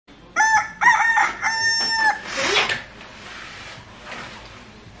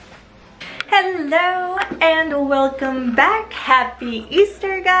Hello and welcome back. Happy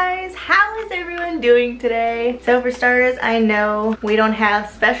Easter, guys. How is everyone doing today? So for starters, I know we don't have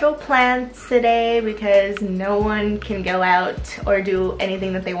special plans today because no one can go out or do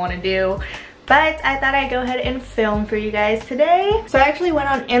anything that they want to do. But I thought I'd go ahead and film for you guys today. So I actually went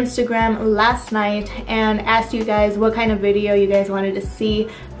on Instagram last night and asked you guys what kind of video you guys wanted to see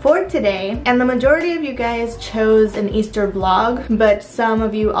for today. And the majority of you guys chose an Easter vlog, but some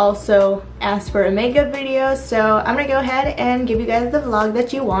of you also asked for a makeup video. So I'm gonna go ahead and give you guys the vlog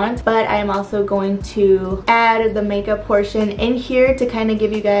that you want, but I am also going to add the makeup portion in here to kind of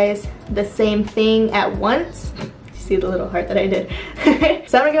give you guys the same thing at once. See the little heart that I did.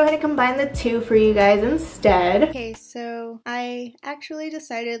 So I'm gonna go ahead and combine the two for you guys instead. Okay, so I actually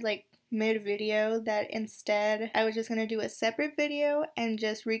decided like mid-video that instead I was just gonna do a separate video and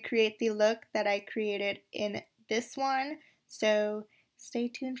just recreate the look that I created in this one. So stay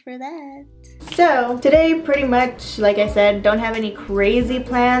tuned for that. So today, pretty much, like I said, don't have any crazy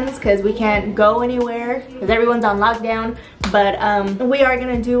plans because we can't go anywhere because everyone's on lockdown. But we are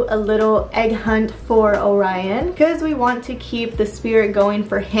gonna do a little egg hunt for Orion because we want to keep the spirit going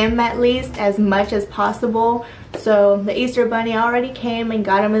for him at least as much as possible. So the Easter Bunny already came and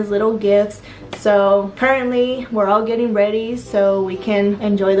got him his little gifts. So currently we're all getting ready so we can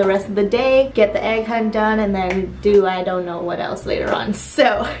enjoy the rest of the day, get the egg hunt done, and then do I don't know what else later on.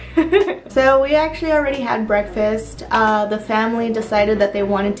 So so we actually already had breakfast. The family decided that they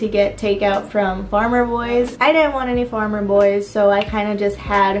wanted to get takeout from Farmer Boys. I didn't want any Farmer Boys, so I kind of just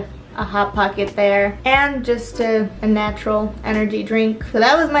had a Hot Pocket there and just a natural energy drink. So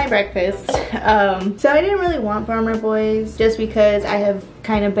that was my breakfast. So I didn't really want Farmer Boys just because I have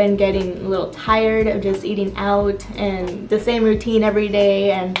kind of been getting a little tired of just eating out and the same routine every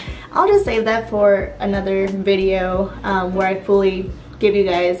day, and I'll just save that for another video where I fully give you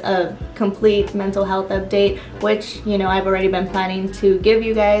guys a complete mental health update, which, you know, I've already been planning to give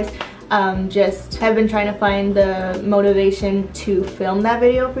you guys. Just have been trying to find the motivation to film that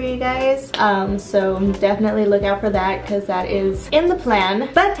video for you guys. So definitely look out for that because that is in the plan.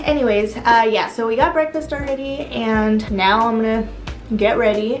 But anyways, yeah, so we got breakfast already and now I'm gonna get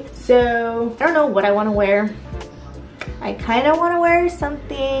ready. So I don't know what I want to wear. I kind of want to wear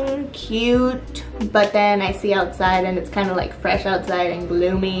something cute, but then I see outside and it's kind of like fresh outside and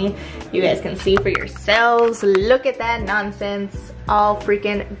gloomy. You guys can see for yourselves. Look at that nonsense, all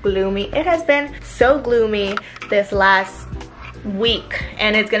freaking gloomy. It has been so gloomy this last week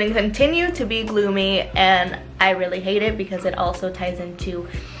and it's gonna continue to be gloomy, and I really hate it because it also ties into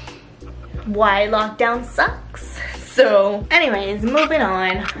why lockdown sucks. So anyways, moving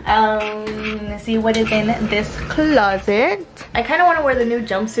on. Let's see what is in this closet. I kind of want to wear the new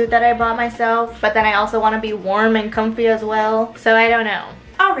jumpsuit that I bought myself, but then I also want to be warm and comfy as well, so I don't know.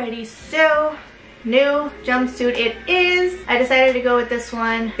 Alrighty, so new jumpsuit it is. I decided to go with this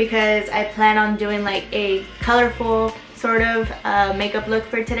one because I plan on doing like a colorful sort of makeup look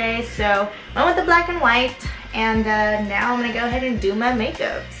for today. So I went with the black and white, and now I'm gonna go ahead and do my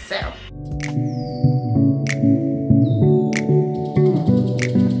makeup. So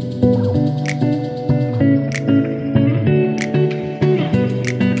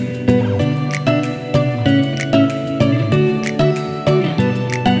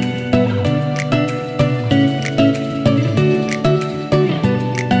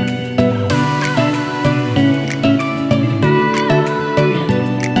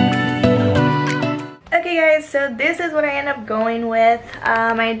so this is what I end up going with.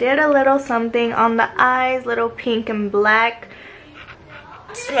 I did a little something on the eyes, little pink and black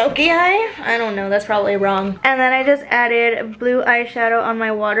smoky eye. I don't know, that's probably wrong. And then I just added blue eyeshadow on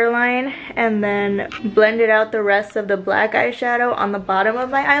my waterline and then blended out the rest of the black eyeshadow on the bottom of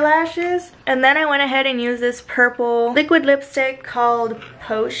my eyelashes. And then I went ahead and used this purple liquid lipstick called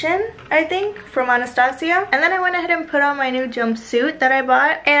Potion, I think, from Anastasia. And then I went ahead and put on my new jumpsuit that I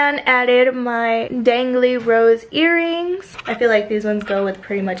bought and added my dangly rose earrings. I feel like these ones go with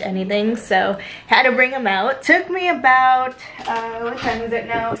pretty much anything, so had to bring them out. Took me about, what time is it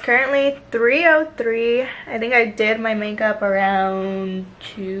now? It's currently 3:03. I think I did my makeup around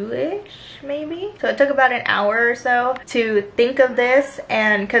 2-ish maybe. So it took about an hour or so to think of this,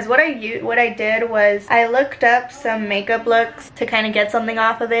 and because what I did was I looked up some makeup looks to kind of get something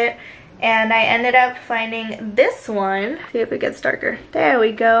off of it, and I ended up finding this one. See if it gets darker. There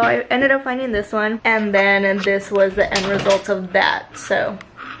we go. I ended up finding this one, and then this was the end result of that. So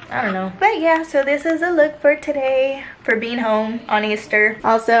I don't know. But yeah, so this is a look for today for being home on Easter.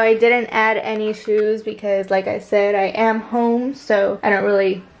 Also, I didn't add any shoes because, like I said, I am home, so I don't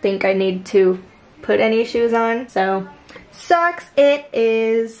really think I need to put any shoes on. So socks it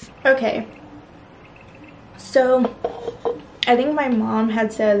is. Okay, So I think my mom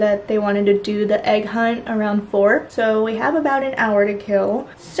had said that they wanted to do the egg hunt around 4. So we have about an hour to kill.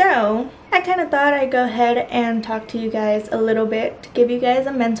 So I kind of thought I'd go ahead and talk to you guys a little bit to give you guys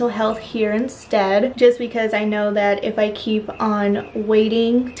a mental health here instead. Just because I know that if I keep on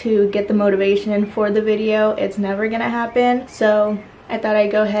waiting to get the motivation for the video, it's never gonna happen. So I thought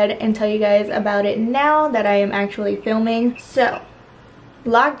I'd go ahead and tell you guys about it now that I am actually filming. So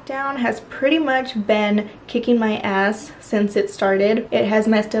lockdown has pretty much been kicking my ass since it started. It has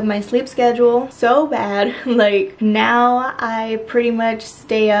messed up my sleep schedule so bad. Like now I pretty much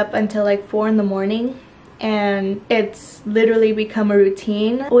stay up until like 4 in the morning, and it's literally become a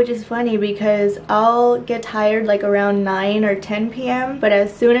routine, which is funny because I'll get tired like around 9 or 10 p.m. but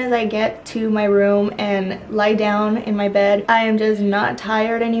as soon as I get to my room and lie down in my bed, I am just not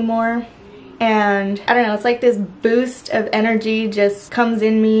tired anymore. And I don't know, it's like this boost of energy just comes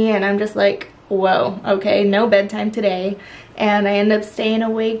in me, and I'm just like, whoa, okay, no bedtime today. And I end up staying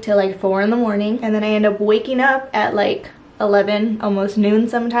awake till like 4 in the morning, and then I end up waking up at like 11, almost noon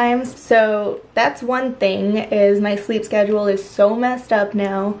sometimes. So that's one thing, is my sleep schedule is so messed up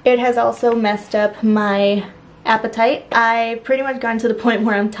now. It has also messed up my appetite. I've pretty much gotten to the point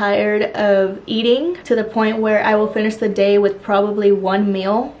where I'm tired of eating, to the point where I will finish the day with probably 1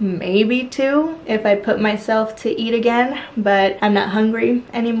 meal, maybe 2 if I put myself to eat again, but I'm not hungry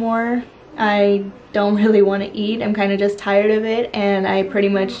anymore. I don't really want to eat. I'm kind of just tired of it, and I pretty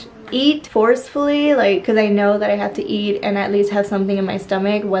much eat forcefully, like, because I know that I have to eat and at least have something in my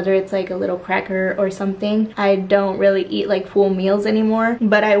stomach, whether it's like a little cracker or something. I don't really eat like full meals anymore,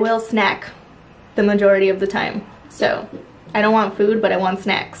 but I will snack the majority of the time. So I don't want food, but I want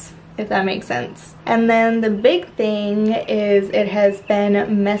snacks, if that makes sense. And then the big thing is it has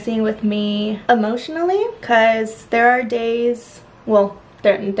been messing with me emotionally, because there are days, well,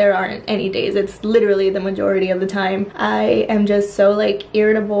 there aren't any days, it's literally the majority of the time, I am just so like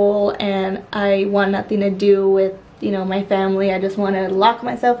irritable, and I want nothing to do with, you know, my family. I just want to lock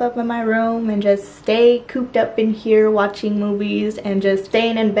myself up in my room and just stay cooped up in here watching movies and just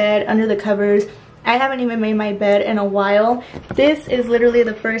staying in bed under the covers. I haven't even made my bed in a while. This is literally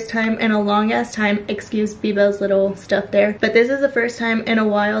the first time in a long ass time, excuse Bebel's little stuff there, but this is the first time in a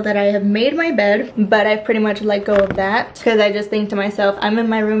while that I have made my bed, but I've pretty much let go of that, because I just think to myself, I'm in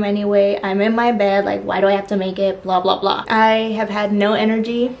my room anyway, I'm in my bed, like why do I have to make it, blah blah blah. I have had no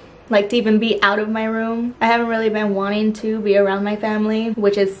energy like to even be out of my room. I haven't really been wanting to be around my family,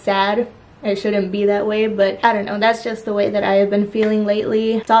 which is sad. It shouldn't be that way, but I don't know, that's just the way that I have been feeling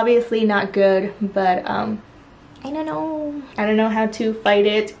lately. It's obviously not good, but I don't know how to fight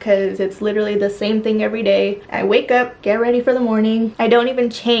it, because it's literally the same thing every day. I wake up, get ready for the morning. I don't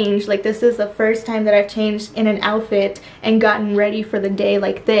even change. Like, this is the first time that I've changed in an outfit and gotten ready for the day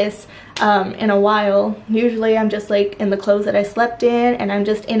like this in a while. Usually I'm just like in the clothes that I slept in, and I'm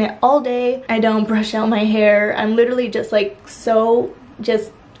just in it all day. I don't brush out my hair. I'm literally just like so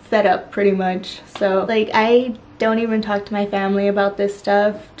just fed up pretty much. So like I don't even talk to my family about this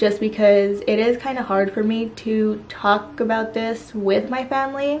stuff, just because it is kind of hard for me to talk about this with my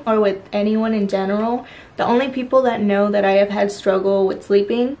family or with anyone in general. The only people that know that I have had struggle with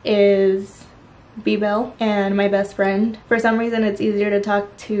sleeping is Bebel and my best friend. For some reason it's easier to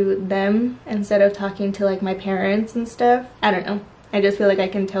talk to them instead of talking to like my parents and stuff. I don't know, I just feel like I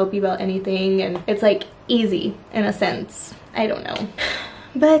can tell Bebel anything, and it's like easy in a sense. I don't know.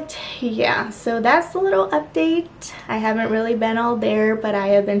 But yeah, so that's the little update. I haven't really been all there, but I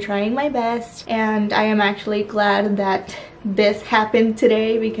have been trying my best, and I am actually glad that this happened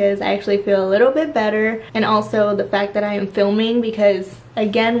today, because I actually feel a little bit better. And also the fact that I am filming, because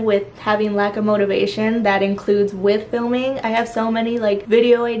again, with having lack of motivation, that includes with filming. I have so many like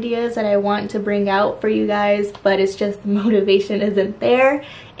video ideas that I want to bring out for you guys, but it's just the motivation isn't there.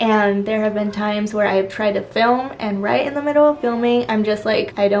 And there have been times where I've tried to film, and right in the middle of filming, I'm just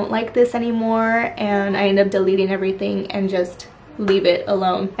like, I don't like this anymore, and I end up deleting everything and just leave it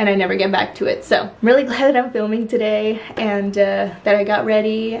alone, and I never get back to it. So I'm really glad that I'm filming today, and that I got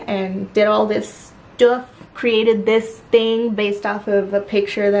ready and did all this stuff, created this thing based off of a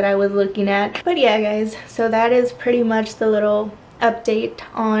picture that I was looking at. But yeah guys, so that is pretty much the little update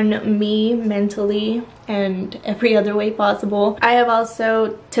on me mentally and every other way possible. I have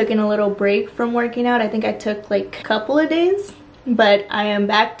also taken a little break from working out. I think I took like a couple of days, but I am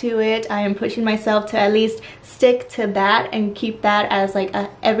back to it. I am pushing myself to at least stick to that and keep that as like a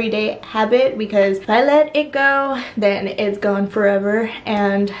everyday habit, because if I let it go, then it's gone forever.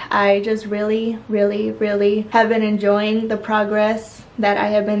 And I just really have been enjoying the progress that I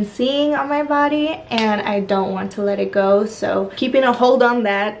have been seeing on my body, and I don't want to let it go. So keeping a hold on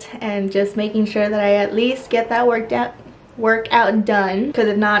that and just making sure that I at least get that workout done, because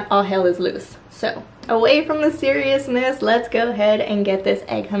if not, all hell is loose. So away from the seriousness, let's go ahead and get this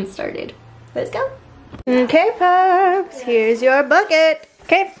egg hunt started. Let's go. Okay, pups, here's your bucket.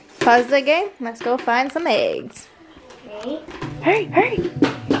 Okay, pause the game. Let's go find some eggs. Okay. Hurry, hurry.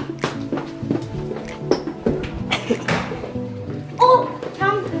 Oh,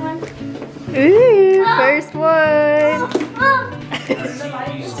 found one. Ooh, first one.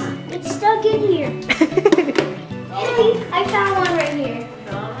 It's stuck in here. Hey, I found one right here.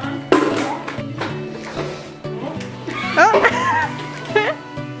 Oh.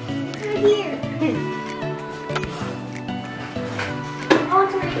 Right here. Oh,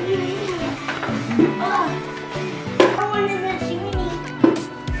 it's right here. Oh, that one is a chimney.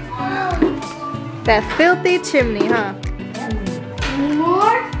 Oh. That filthy chimney, huh? Any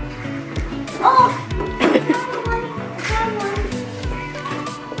more? Oh! I found one. I found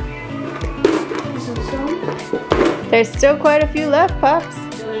one. There's still quite a few left, pups.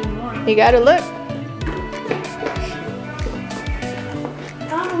 You gotta look.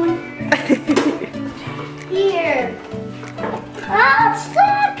 Found one. Here. Ah, it's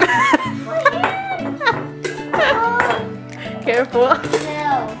stuck! Oh, Careful. no.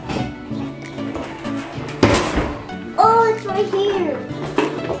 Oh, it's right here.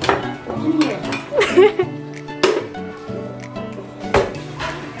 In here.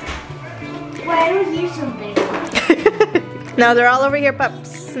 Wait, I don't hear something. No, they're all over here,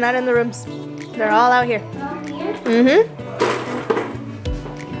 pups. Not in the rooms. They're all out here. Down here? Mm-hmm.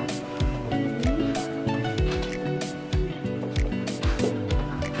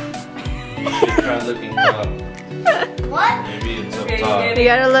 Try looking up. What? Maybe it's up top. You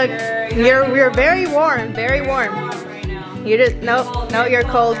gotta look. You're very warm. Very warm. Right now. You just no, you're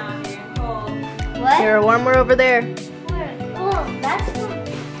cold. What? You're warmer over there. Where? Oh, that's not.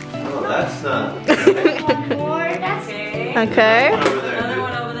 Oh, that's not. More. That's. Okay. Okay. One over there. Another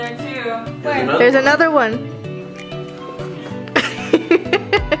one over there too. Where? There's another one.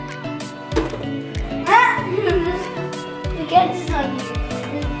 Ah! You get this on you.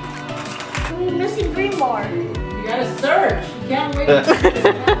 We're missing green bar. You gotta search. You can't wait.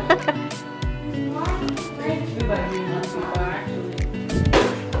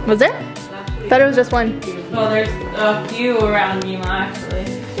 Was there? Thought it was just one. Well, there's a few around Mima actually.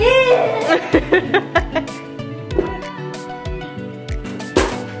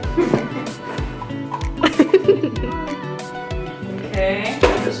 Okay.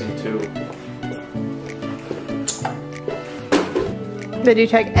 Missing two. Did you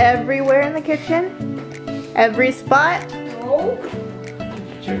check everywhere in the kitchen? Every spot? No.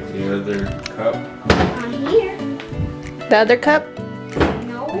 Check the other cup. On here. The other cup?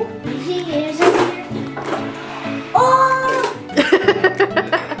 No. You see, here's up here. Oh!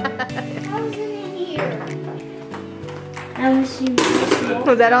 How is it in here? I was seeing this.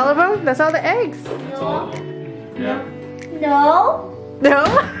 Was that all of them? That's all the eggs. That's all of them. Yeah. No. No?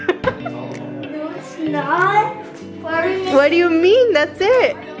 No, it's not. Why are we missing What do you mean? That's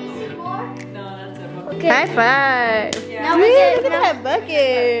it. more? No, that's it. Okay. High five. Now Sweet, we get look at that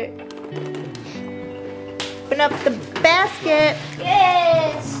bucket. Open up the basket.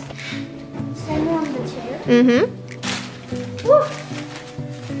 Yes. Stand on the chair. Mm-hmm. Woo.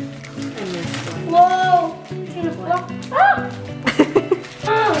 Whoa. It's gonna fall. Ah.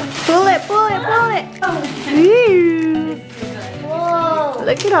 Oh. Pull it, pull it, pull it. Oh. Woo. Whoa.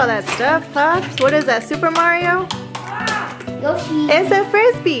 Look at all that stuff, Pops. What is that, Super Mario? Yoshi. It's a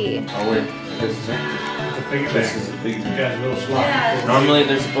Frisbee. Oh wait, I guess it's empty. Piggyback. This is a big You bag. got a little slot. Normally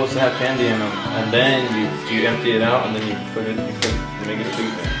they're supposed to have candy in them, and then you empty it out, and then you make it a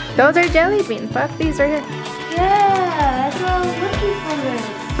big bag. Those are jelly beans, Pup. These right here. Yeah, that's what I was looking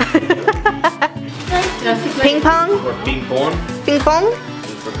for. Ping pong? For ping pong. Ping pong?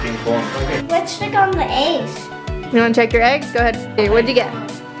 This is for ping pong. Okay. Let's check on the eggs. You want to check your eggs? Go ahead. Hey, what'd you get?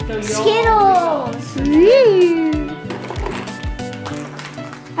 Skittles. Woo.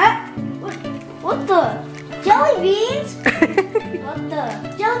 Huh? What the? Jelly beans? What the?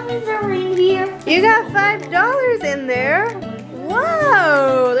 Jelly beans are in here. You got $5 in there.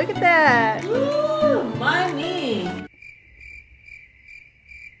 Whoa, look at that. Ooh, money.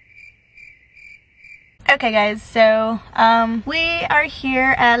 Okay guys, so we are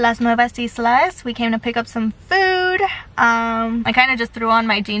here at Las Nuevas Islas. We came to pick up some food. I kind of just threw on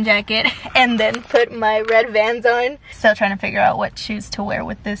my jean jacket and then put my red Vans on. Still trying to figure out what shoes to wear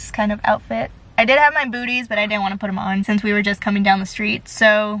with this kind of outfit. I did have my booties, but I didn't want to put them on since we were just coming down the street.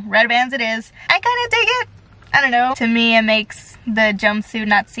 So red Vans it is. I kind of dig it. I don't know. To me, it makes the jumpsuit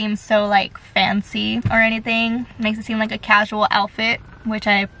not seem so like fancy or anything. It makes it seem like a casual outfit, which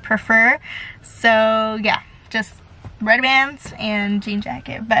I prefer. So yeah, just red bands and jean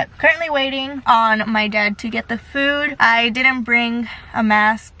jacket. But currently waiting on my dad to get the food. I didn't bring a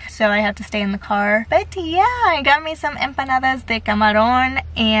mask, so I had to stay in the car. But yeah, I got me some empanadas de camarón,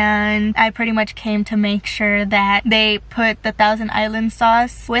 and I pretty much came to make sure that they put the Thousand Island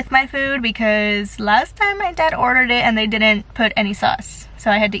sauce with my food, because last time my dad ordered it and they didn't put any sauce, so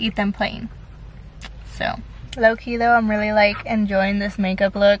I had to eat them plain. So low-key though, I'm really like enjoying this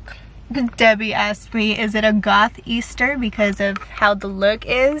makeup look. Debbie asked me, is it a goth Easter because of how the look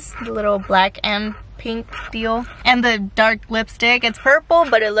is? The little black and pink deal. And the dark lipstick, it's purple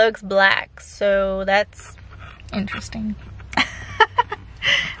but it looks black, so that's interesting.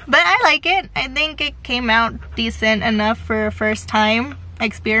 But I like it. I think it came out decent enough for a first time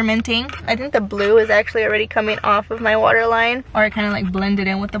experimenting. I think the blue is actually already coming off of my waterline, or it kind of like blended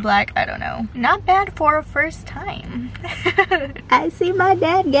in with the black. I don't know. Not bad for a first time. I see my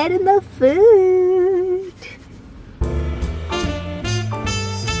dad getting the food.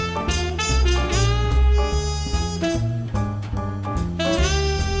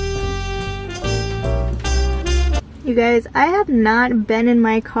 You guys, I have not been in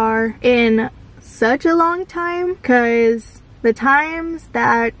my car in such a long time, because the times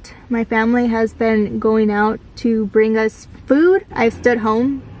that my family has been going out to bring us food, I've stood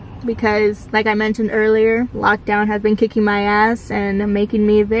home because, like I mentioned earlier, lockdown has been kicking my ass and making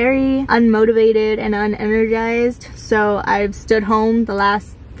me very unmotivated and unenergized. So I've stood home the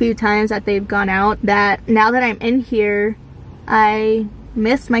last few times that they've gone out. That now that I'm in here, I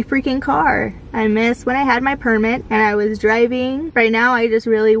miss my freaking car. I miss when I had my permit and I was driving. Right now I just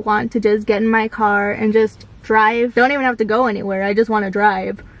really want to just get in my car and just drive. Don't even have to go anywhere. I just want to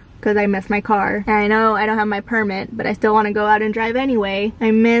drive because I miss my car. And I know I don't have my permit, but I still want to go out and drive anyway.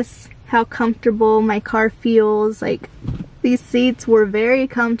 I miss how comfortable my car feels. Like, these seats were very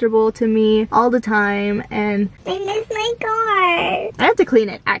comfortable to me all the time, and I miss my car. I have to clean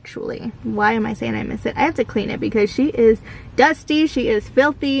it, actually. Why am I saying I miss it? I have to clean it because she is dusty, she is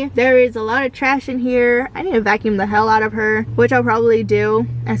filthy. There is a lot of trash in here. I need to vacuum the hell out of her, which I'll probably do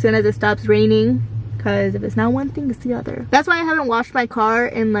as soon as it stops raining. Because if it's not one thing, it's the other. That's why I haven't washed my car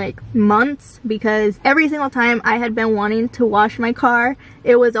in like months, because every single time I had been wanting to wash my car,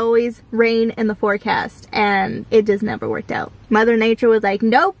 it was always rain in the forecast, and it just never worked out. Mother Nature was like,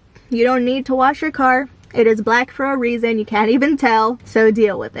 nope, you don't need to wash your car. It is black for a reason. You can't even tell, so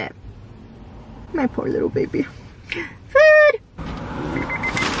deal with it. My poor little baby. Food!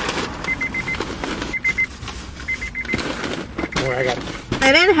 Oh, I got it.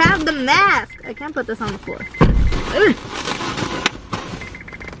 I didn't have the mask. I can't put this on the floor. Ugh.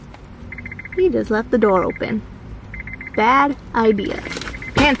 He just left the door open. Bad idea.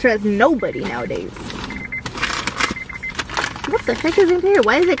 Can't trust nobody nowadays. What the heck is in here?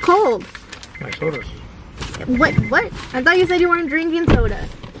 Why is it cold? My sodas. What? I thought you said you weren't drinking soda.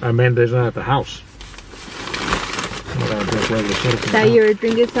 I meant there's not at the house. Thought you were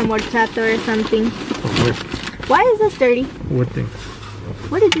drinking some horchata or something. Why is this dirty? What thing?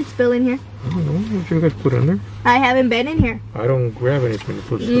 What did you spill in here? I don't know. What you guys put on there? I haven't been in here. I don't grab anything to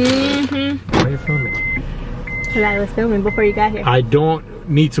put stuff in. Why are you filming? Because I was filming before you got here. I don't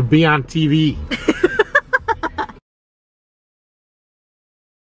need to be on TV.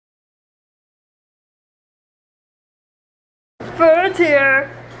 Food's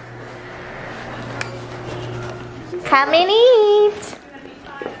here. Come and eat.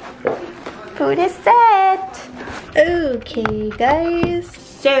 Food is set. Okay guys,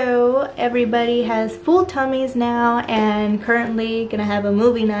 so everybody has full tummies now and currently gonna have a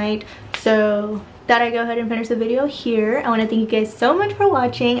movie night, so thought I'd go ahead and finish the video here. I want to thank you guys so much for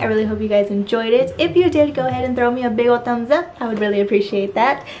watching. I really hope you guys enjoyed it. If you did, go ahead and throw me a big old thumbs up. I would really appreciate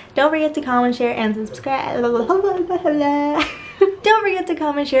that. Don't forget to comment, share, and subscribe. Don't forget to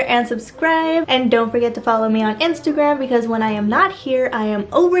comment, share, and subscribe. And don't forget to follow me on Instagram, because when I am not here, I am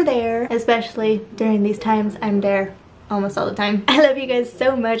over there. Especially during these times, I'm there almost all the time. I love you guys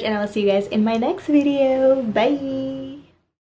so much, and I will see you guys in my next video. Bye!